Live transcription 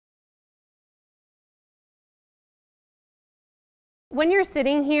When you're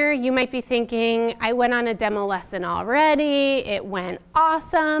sitting here, you might be thinking, I went on a demo lesson already, it went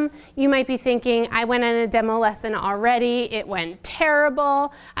awesome. You might be thinking, I went on a demo lesson already, it went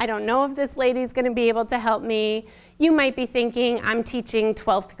terrible. I don't know if this lady's gonna be able to help me. You might be thinking, I'm teaching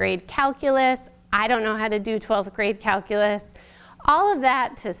 12th grade calculus. I don't know how to do 12th grade calculus. All of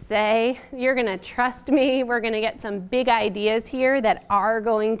that to say, you're gonna trust me. We're gonna get some big ideas here that are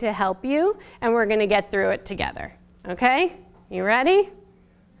going to help you, and we're gonna get through it together, okay? You ready?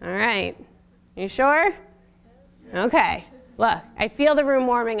 All right. You sure? Okay. Look, I feel the room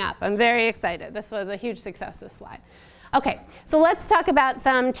warming up. I'm very excited. This was a huge success, this slide. Okay, so let's talk about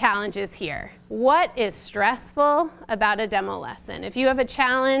some challenges here. What is stressful about a demo lesson? If you have a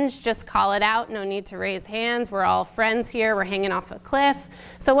challenge, just call it out. No need to raise hands. We're all friends here. We're hanging off a cliff.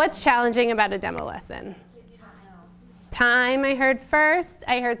 So what's challenging about a demo lesson? Time, I heard first.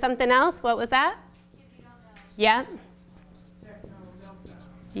 I heard something else. What was that? Yeah.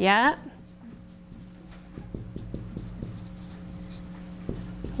 Yeah.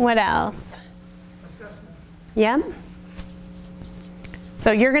 What else? Assessment. Yeah.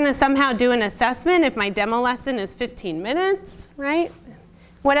 So you're going to somehow do an assessment if my demo lesson is 15 minutes, right?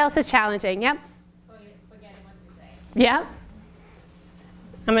 What else is challenging? Yep. Forgetting what to say. Yep.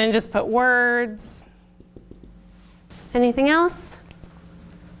 I'm going to just put words. Anything else?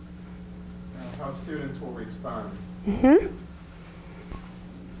 How students will respond. Mm-hmm.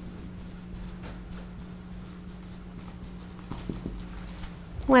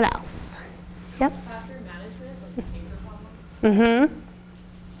 What else? Yep. Classroom management, like behavior problems. Mm-hmm.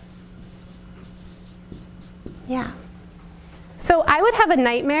 Yeah. So I would have a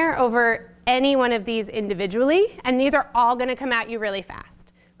nightmare over any one of these individually, and these are all going to come at you really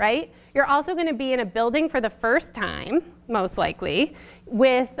fast, right? You're also going to be in a building for the first time, most likely,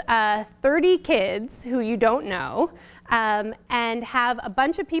 with 30 kids who you don't know, and have a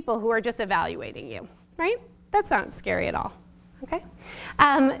bunch of people who are just evaluating you, right? That's not scary at all. Okay,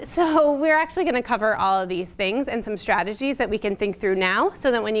 so we're actually going to cover all of these things and some strategies that we can think through now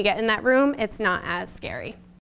so that when you get in that room, it's not as scary.